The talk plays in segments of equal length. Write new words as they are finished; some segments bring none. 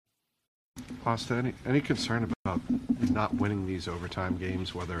Pasta, any concern about not winning these overtime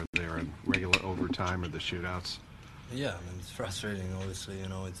games, whether they're in regular overtime or the shootouts? Yeah, I mean, it's frustrating, obviously.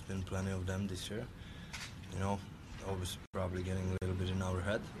 It's been plenty of them this year. Always probably getting a little bit in our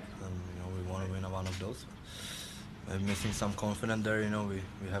head, and we want to win one of those. We're missing some confidence there.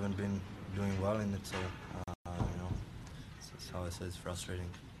 We haven't been doing well in it, so that's how I say it's frustrating.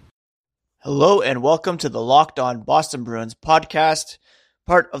 Hello and welcome to the Locked On Boston Bruins podcast,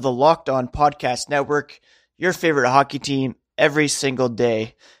 part of the Locked On Podcast Network, your favorite hockey team every single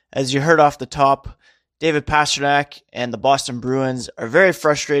day. As you heard off the top, David Pastrnak and the Boston Bruins are very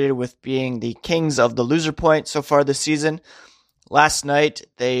frustrated with being the kings of the loser point so far this season. Last night,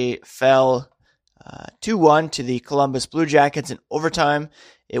 they fell 2-1 to the Columbus Blue Jackets in overtime.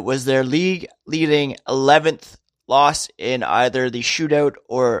 It was their league-leading 11th loss in either the shootout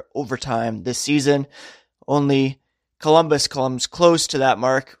or overtime this season. Only Columbus comes close to that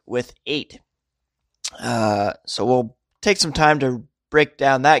mark with 8. So we'll take some time to break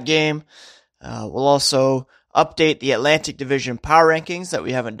down that game. We'll also update the Atlantic Division power rankings that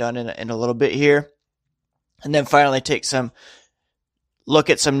we haven't done in a little bit here. And then finally take some look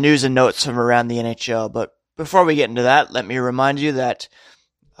at some news and notes from around the NHL. But before we get into that, let me remind you that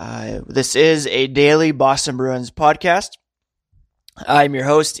this is a daily Boston Bruins podcast. I'm your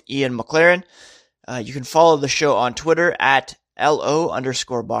host, Ian McLaren. You can follow the show on Twitter at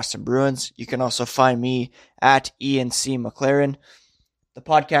 @LO_Boston Bruins. You can also find me at Ian C. McLaren. The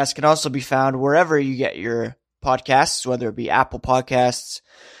podcast can also be found wherever you get your podcasts, whether it be Apple Podcasts,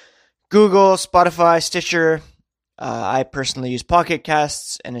 Google, Spotify, Stitcher. I personally use Pocket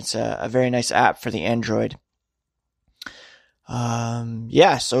Casts, and it's a very nice app for the Android.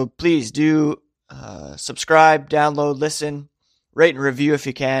 So please do subscribe, download, listen, rate and review if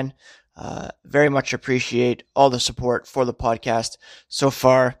you can. Very much appreciate all the support for the podcast so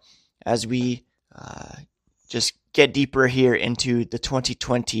far as we just get deeper here into the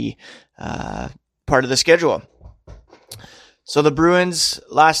 2020 part of the schedule. So the Bruins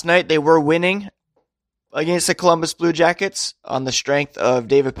last night, they were winning against the Columbus Blue Jackets on the strength of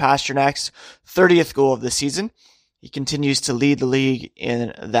David Pasternak's 30th goal of the season. He continues to lead the league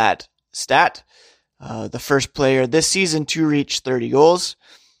in that stat. The first player this season to reach 30 goals.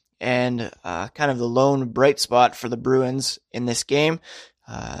 And kind of the lone bright spot for the Bruins in this game.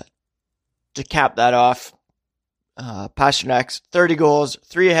 To cap that off, Pasternak's 30 goals,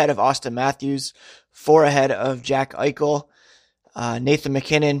 3 ahead of Austin Matthews, 4 ahead of Jack Eichel, Nathan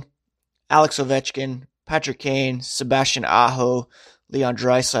MacKinnon, Alex Ovechkin, Patrick Kane, Sebastian Aho, Leon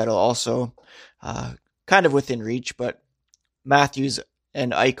Draisaitl also kind of within reach, but Matthews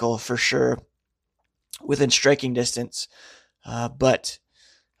and Eichel for sure within striking distance.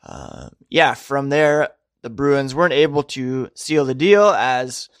 From there, the Bruins weren't able to seal the deal,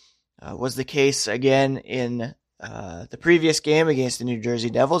 as was the case again in the previous game against the New Jersey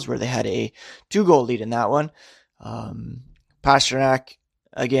Devils, where they had a 2-goal lead in that one. Pastrnak,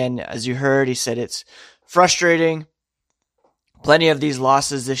 again, as you heard, he said it's frustrating. Plenty of these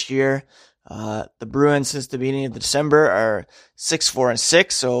losses this year. The Bruins, since the beginning of December, are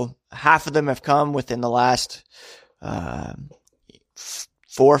 6-4-6, so half of them have come within the last 4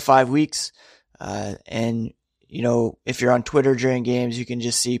 or 5 weeks. And if you're on Twitter during games, you can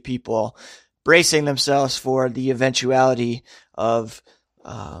just see people bracing themselves for the eventuality of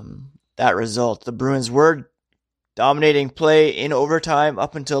that result. The Bruins were dominating play in overtime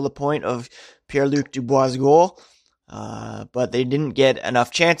up until the point of Pierre-Luc Dubois' goal, but they didn't get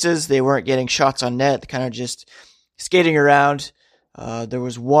enough chances. They weren't getting shots on net, kind of just skating around. There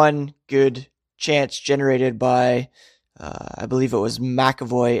was one good chance generated by I believe it was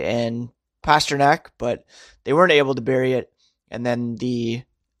McAvoy and Pastrnak, but they weren't able to bury it. And then the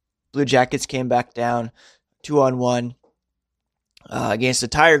Blue Jackets came back down 2-on-1 against the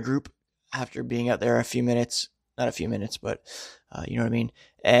Tire Group after being out there a few minutes. Not a few minutes, but you know what I mean.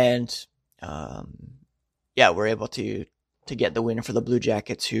 And we're able to get the win for the Blue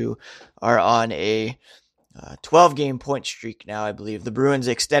Jackets, who are on a 12-game point streak now, I believe. The Bruins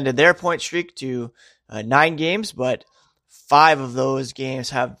extended their point streak to 9 games, but 5 of those games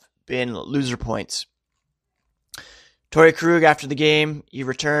have been loser points. Torrey Krug, after the game, he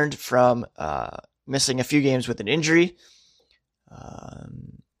returned from missing a few games with an injury.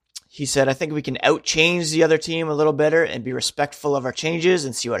 He said, "I think we can outchange the other team a little better and be respectful of our changes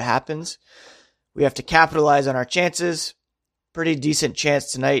and see what happens. We have to capitalize on our chances. Pretty decent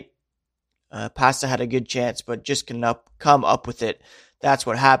chance tonight. Pasta had a good chance, but just couldn't come up with it. That's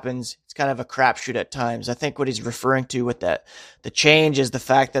what happens. It's kind of a crapshoot at times." I think what he's referring to with the change is the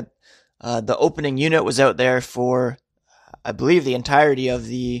fact that the opening unit was out there for, I believe, the entirety of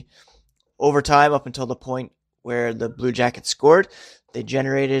the overtime up until the point where the Blue Jackets scored. They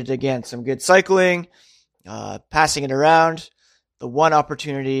generated, again, some good cycling, passing it around. The one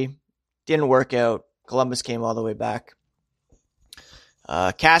opportunity didn't work out. Columbus came all the way back.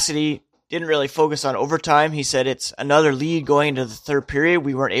 Cassidy didn't really focus on overtime. He said it's another lead going into the third period.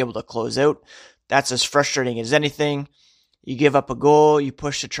 We weren't able to close out. That's as frustrating as anything. You give up a goal, you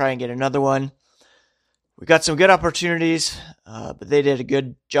push to try and get another one. We got some good opportunities, but they did a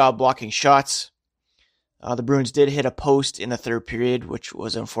good job blocking shots. The Bruins did hit a post in the third period, which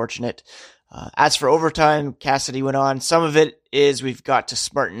was unfortunate. As for overtime, Cassidy went on. Some of it is we've got to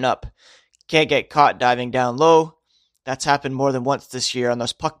smarten up. Can't get caught diving down low. That's happened more than once this year on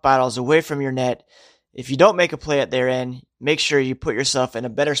those puck battles away from your net. If you don't make a play at their end, make sure you put yourself in a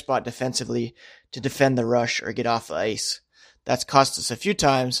better spot defensively to defend the rush or get off the ice. That's cost us a few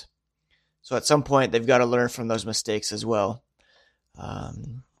times. So at some point, they've got to learn from those mistakes as well. I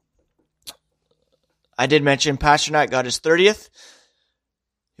did mention Pastrnak got his 30th.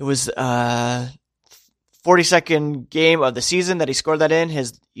 It was 42nd game of the season that he scored that in.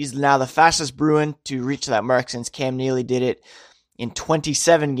 He's now the fastest Bruin to reach that mark since Cam Neely did it in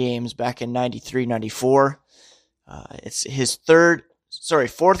 27 games back in 93-94. It's his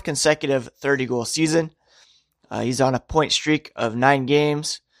fourth consecutive 30-goal season. He's on a point streak of 9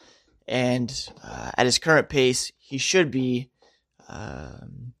 games. And at his current pace, he should be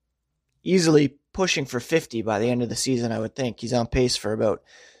easily pushing for 50 by the end of the season, I would think. He's on pace for about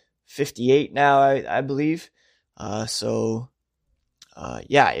 58 now, I believe. It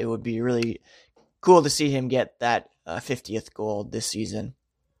would be really cool to see him get that 50th goal this season.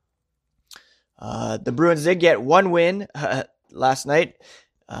 The Bruins did get one win last night,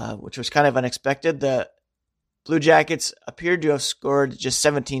 which was kind of unexpected. The Blue Jackets appeared to have scored just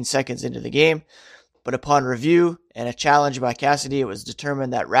 17 seconds into the game, but upon review and a challenge by Cassidy, it was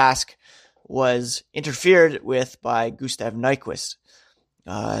determined that Rask was interfered with by Gustav Nyquist.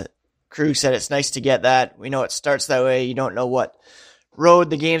 Crew said it's nice to get that. We know it starts that way. You don't know what road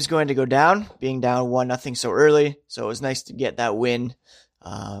the game's going to go down, being down 1-0 so early. So it was nice to get that win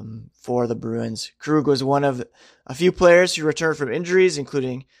for the Bruins. Krug was one of a few players who returned from injuries,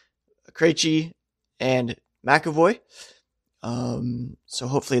 including Krejci and McAvoy. So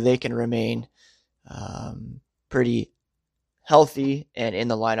hopefully they can remain pretty healthy and in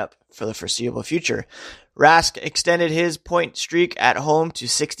the lineup for the foreseeable future. Rask extended his point streak at home to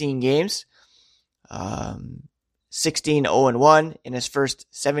 16 games, 16-0-1 in his first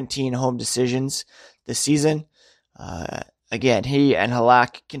 17 home decisions this season. Again, he and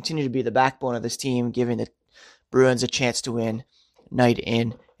Halak continue to be the backbone of this team, giving the Bruins a chance to win night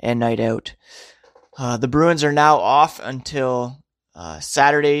in and night out. The Bruins are now off until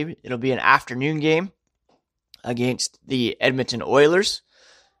Saturday. It'll be an afternoon game against the Edmonton Oilers.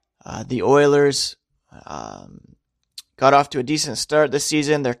 The Oilers got off to a decent start this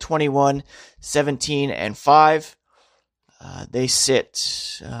season. They're 21-17-5. They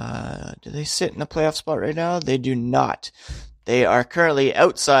sit. Do they sit in a playoff spot right now? They do not. They are currently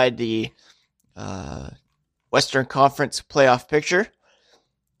outside the Western Conference playoff picture.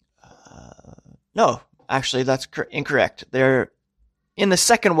 No, actually, that's incorrect. They're in the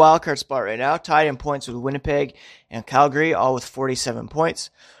second wildcard spot right now, tied in points with Winnipeg and Calgary, all with 47 points.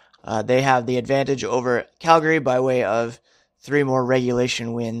 They have the advantage over Calgary by way of 3 more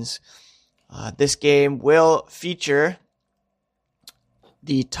regulation wins. This game will feature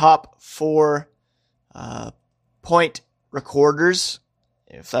the top 4 point recorders,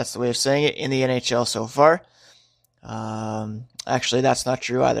 if that's the way of saying it, in the NHL so far. Actually, that's not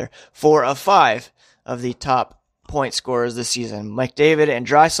true either. 4 of 5 of the top point scorers this season. McDavid and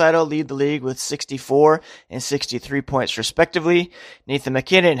Draisaitl lead the league with 64 and 63 points respectively. Nathan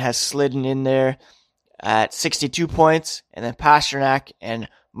MacKinnon has slidden in there at 62 points, and then Pastrnak and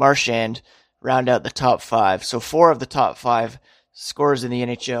Marchand round out the top 5. So 4 of the top 5 scorers in the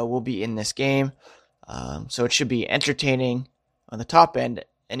NHL will be in this game. So it should be entertaining on the top end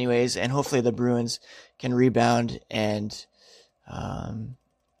anyways, and hopefully the Bruins can rebound and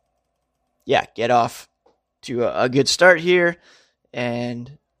get off to a good start here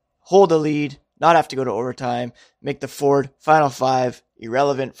and hold a lead, not have to go to overtime, make the final 5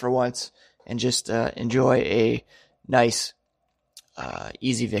 irrelevant for once, and just enjoy a nice,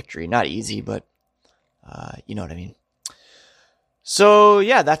 easy victory. Not easy, but you know what I mean. So,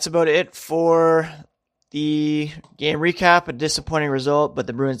 yeah, that's about it for the game recap. A disappointing result, but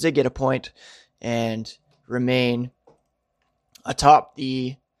the Bruins did get a point and remain atop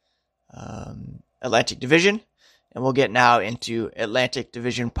the Atlantic Division. And we'll get now into Atlantic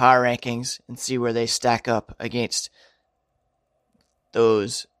Division power rankings and see where they stack up against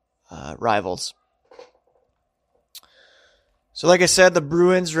those rivals. So like I said, the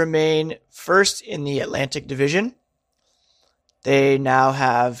Bruins remain first in the Atlantic Division. They now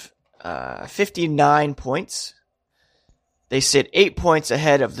have 59 points. They sit 8 points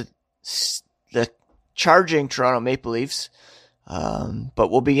ahead of the charging Toronto Maple Leafs.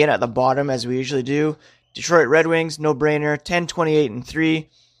 But we'll begin at the bottom as we usually do. Detroit Red Wings, no-brainer, 10-28-3,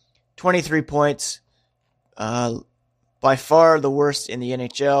 23 points. By far the worst in the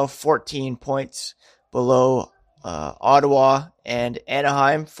NHL, 14 points below Ottawa and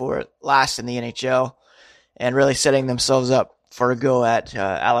Anaheim for last in the NHL, and really setting themselves up for a go at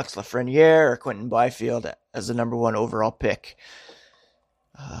Alex Lafreniere or Quentin Byfield as the number one overall pick.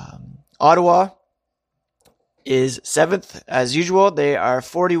 Ottawa is 7th as usual. They are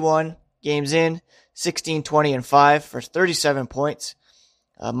 41 games in, 16-20-5 for 37 points,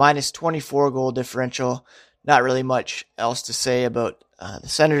 minus 24 goal differential. Not really much else to say about the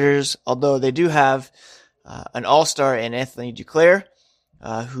Senators, although they do have an all-star in Anthony Duclair,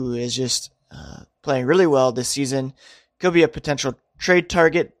 who is just playing really well this season. Could be a potential trade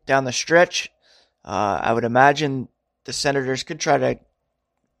target down the stretch. I would imagine the Senators could try to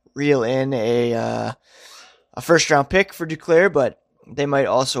reel in a first-round pick for Duclair, but they might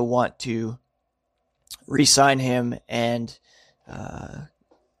also want to re-sign him and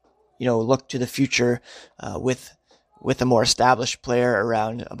look to the future with a more established player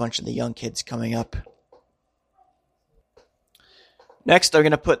around a bunch of the young kids coming up. Next, I'm going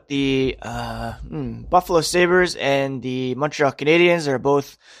to put the Buffalo Sabres and the Montreal Canadiens. They're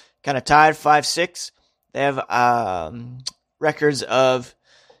both kind of tied, 5-6. They have records of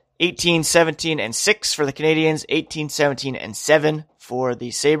 18-17-6 for the Canadiens, 18-17-7 for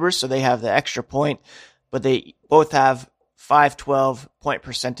the Sabres. So they have the extra point, but they both have 5-12 point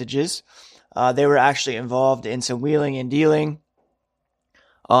percentages. They were actually involved in some wheeling and dealing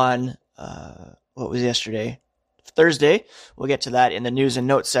on what was yesterday? Thursday. We'll get to that in the news and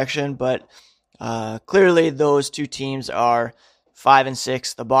notes section, but clearly those two teams are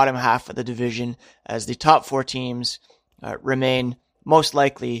 5-6, the bottom half of the division, as the top four teams remain most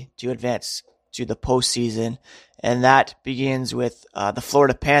likely to advance to the postseason. And that begins with the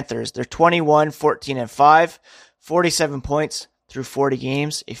Florida Panthers. They're 21-14-5, 47 points through 40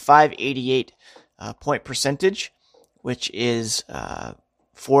 games, a 588 point percentage, which is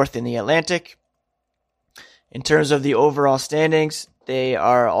fourth in the Atlantic. In terms of the overall standings, they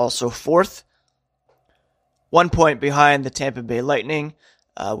are also fourth, 1 point behind the Tampa Bay Lightning,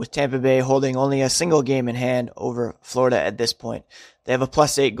 with Tampa Bay holding only a single game in hand over Florida at this point. They have a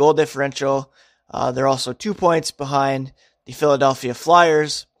 +8 goal differential. They're also 2 points behind the Philadelphia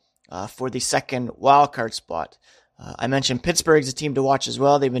Flyers for the second wildcard spot. I mentioned Pittsburgh's a team to watch as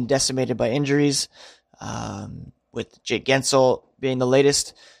well. They've been decimated by injuries, with Jake Gensel being the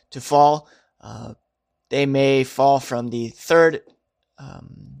latest to fall. They may fall from the third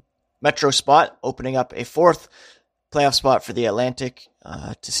Metro spot, opening up a fourth playoff spot for the Atlantic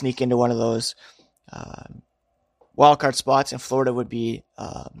to sneak into one of those wildcard spots, and Florida would be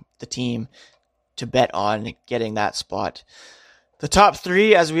the team to bet on getting that spot. The top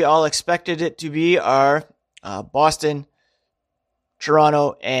three, as we all expected it to be, are Boston,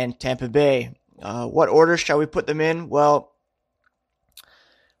 Toronto, and Tampa Bay. What order shall we put them in? Well,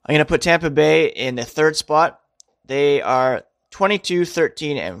 I'm going to put Tampa Bay in the third spot. They are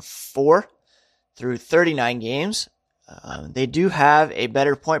 22-13-4 through 39 games. They do have a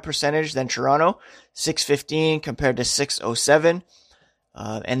better point percentage than Toronto, 615 compared to 607.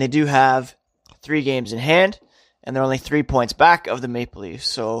 And they do have 3 games in hand, and they're only 3 points back of the Maple Leafs.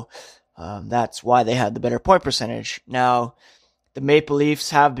 So that's why they had the better point percentage. Now, the Maple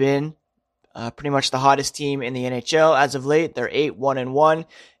Leafs have been pretty much the hottest team in the NHL as of late. They're 8-1-1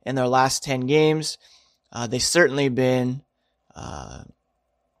 in their last 10 games. They've certainly been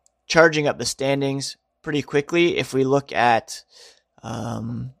charging up the standings pretty quickly. If we look at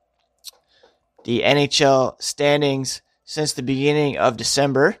the NHL standings since the beginning of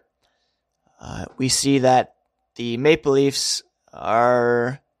December, we see that the Maple Leafs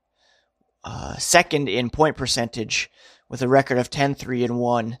are second in point percentage with a record of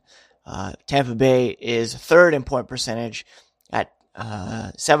 10-3-1. Tampa Bay is third in point percentage at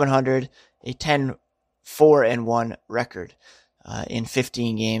 700, a 10-4-1 record in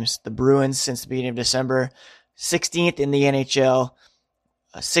 15 games. The Bruins, since the beginning of December, 16th in the NHL,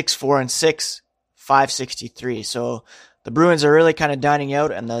 6-4-6, 563. So the Bruins are really kind of dining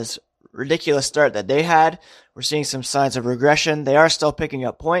out, and this ridiculous start that they had, we're seeing some signs of regression. They are still picking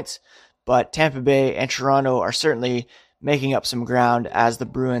up points, but Tampa Bay and Toronto are certainly making up some ground as the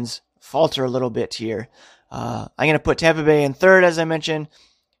Bruins falter a little bit here. I'm going to put Tampa Bay in third, as I mentioned.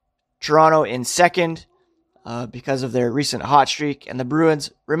 Toronto in second because of their recent hot streak, and the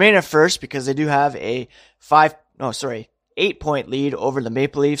Bruins remain in first because they do have a 8-point lead over the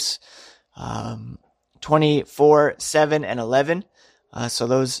Maple Leafs, 24, 7, and 11. So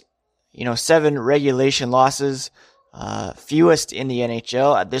those, 7 regulation losses, fewest in the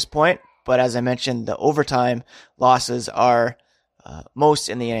NHL at this point. But as I mentioned, the overtime losses are most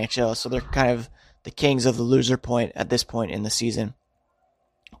in the NHL, so they're kind of the kings of the loser point at this point in the season.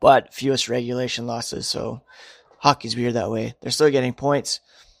 But fewest regulation losses, so hockey's weird that way. They're still getting points.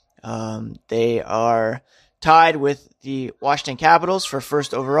 They are tied with the Washington Capitals for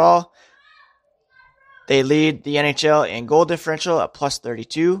first overall. They lead the NHL in goal differential at plus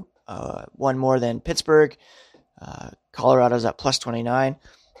 32, one more than Pittsburgh. Colorado's at plus 29.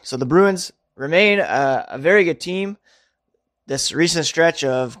 So the Bruins remain a very good team. This recent stretch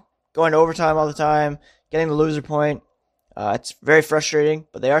of going to overtime all the time, getting the loser point, it's very frustrating,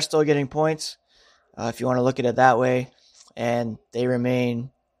 but they are still getting points, if you want to look at it that way. And they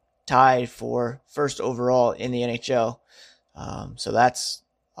remain tied for first overall in the NHL. So that's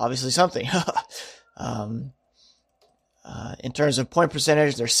obviously something. In terms of point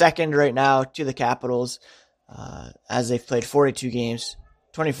percentage, they're second right now to the Capitals, as they've played 42 games,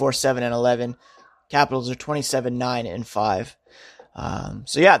 24, 7, and 11. Capitals are 27, 9, and 5.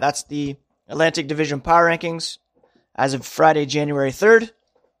 So yeah, that's the Atlantic Division Power Rankings as of Friday, January 3rd.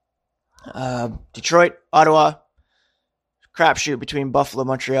 Detroit, Ottawa, crapshoot between Buffalo,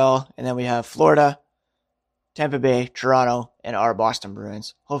 Montreal, and then we have Florida, Tampa Bay, Toronto, and our Boston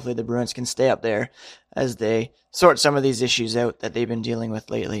Bruins. Hopefully the Bruins can stay up there as they sort some of these issues out that they've been dealing with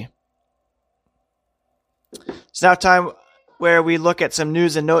lately. It's now time where we look at some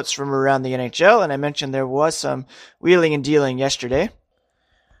news and notes from around the NHL, and I mentioned there was some wheeling and dealing yesterday.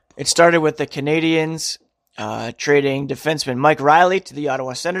 It started with the Canadiens trading defenseman Mike Riley to the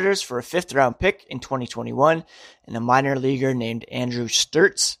Ottawa Senators for a 5th-round pick in 2021 and a minor leaguer named Andrew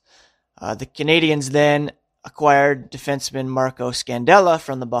Sturz. The Canadiens then acquired defenseman Marco Scandella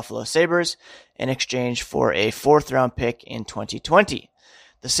from the Buffalo Sabres in exchange for a 4th-round pick in 2020.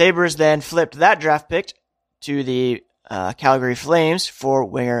 The Sabres then flipped that draft pick to the Calgary Flames for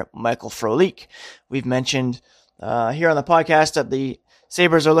winger Michael Frolik. We've mentioned here on the podcast that the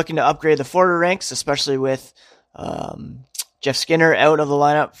Sabres are looking to upgrade the forward ranks, especially with Jeff Skinner out of the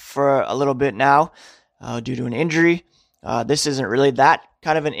lineup for a little bit now due to an injury. This isn't really that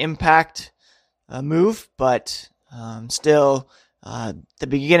kind of an impact move, but still the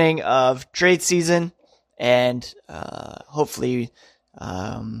beginning of trade season, and hopefully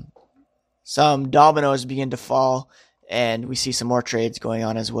some dominoes begin to fall and we see some more trades going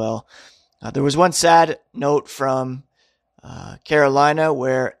on as well. There was one sad note from Carolina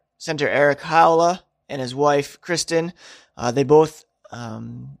where center Eric Haula and his wife Kristen, they both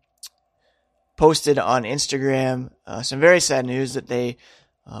posted on Instagram some very sad news that they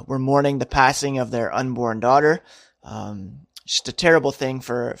were mourning the passing of their unborn daughter. Just a terrible thing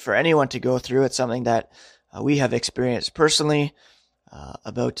for anyone to go through. It's something that we have experienced personally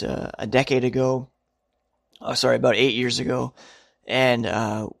about a decade ago. About 8 years ago. And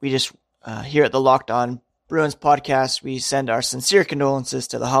we just, here at the Locked On Bruins podcast, we send our sincere condolences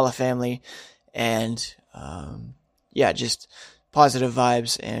to the Haula family, and just positive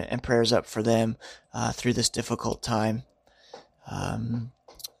vibes and prayers up for them through this difficult time.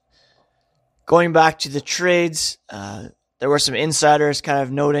 Going back to the trades, there were some insiders kind of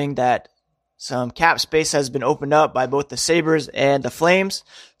noting that some cap space has been opened up by both the Sabres and the Flames,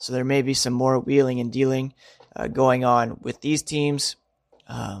 so there may be some more wheeling and dealing going on with these teams.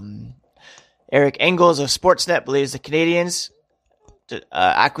 Eric Engels of Sportsnet believes the Canadiens'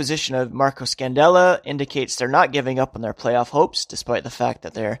 acquisition of Marco Scandella indicates they're not giving up on their playoff hopes, despite the fact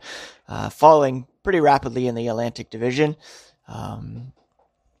that they're falling pretty rapidly in the Atlantic Division. And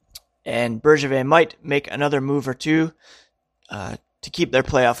Bergevin might make another move or two to keep their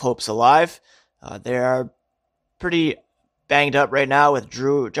playoff hopes alive. They are pretty banged up right now with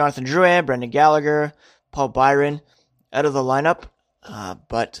Jonathan Drouin, Brendan Gallagher, Paul Byron out of the lineup.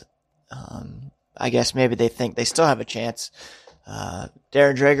 But I guess maybe they think they still have a chance.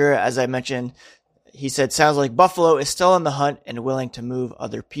 Darren Dreger, as I mentioned, he said, sounds like Buffalo is still in the hunt and willing to move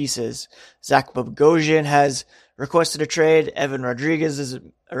other pieces. Zach Bogosian has requested a trade. Evan Rodriguez has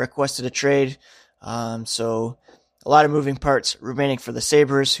requested a trade. So a lot of moving parts remaining for the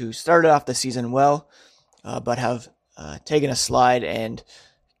Sabres, who started off the season well, but have taken a slide and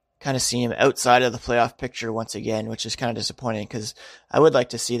kind of seem outside of the playoff picture once again, which is kind of disappointing because I would like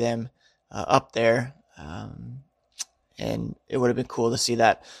to see them up there. And it would have been cool to see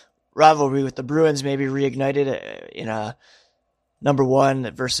that rivalry with the Bruins maybe reignited in a number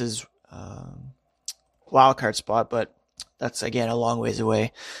one versus wild card spot, but that's again a long ways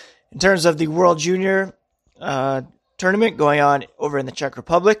away. In terms of the World Junior tournament going on over in the Czech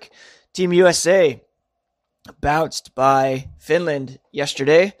Republic, Team USA bounced by Finland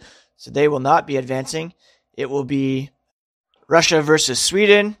yesterday, so they will not be advancing. It will be Russia versus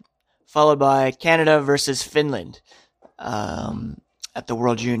Sweden, followed by Canada versus Finland at the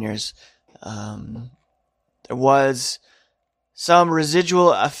World Juniors. There was some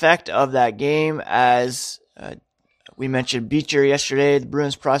residual effect of that game as we mentioned Beecher yesterday. The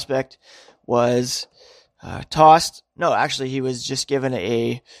Bruins prospect was tossed. No, actually, he was just given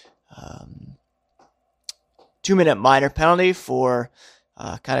a 2-minute minor penalty for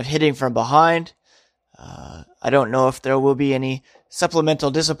kind of hitting from behind. I don't know if there will be any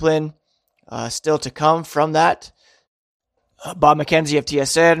supplemental discipline still to come from that. Bob McKenzie of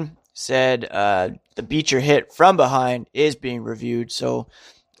TSN said the Beecher hit from behind is being reviewed, so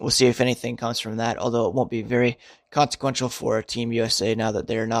we'll see if anything comes from that, although it won't be very consequential for Team USA now that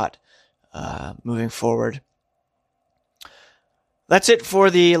they're not moving forward. That's it for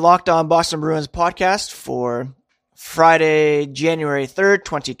the Locked On Boston Bruins podcast for Friday, January 3rd,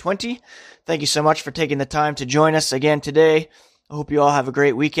 2020. Thank you so much for taking the time to join us again today. I hope you all have a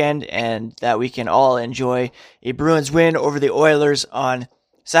great weekend and that we can all enjoy a Bruins win over the Oilers on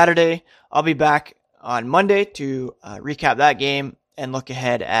Saturday. I'll be back on Monday to recap that game and look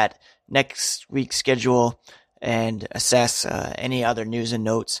ahead at next week's schedule and assess any other news and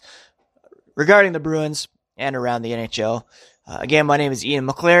notes regarding the Bruins and around the NHL. Again, my name is Ian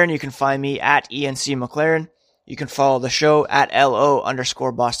McLaren. You can find me at ENC McLaren. You can follow the show at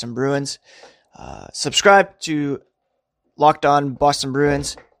LO_Boston Bruins. Subscribe to Locked On Boston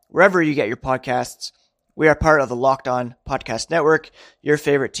Bruins wherever you get your podcasts. We are part of the Locked On Podcast Network, your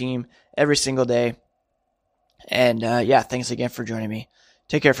favorite team every single day. And thanks again for joining me.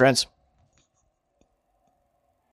 Take care, friends.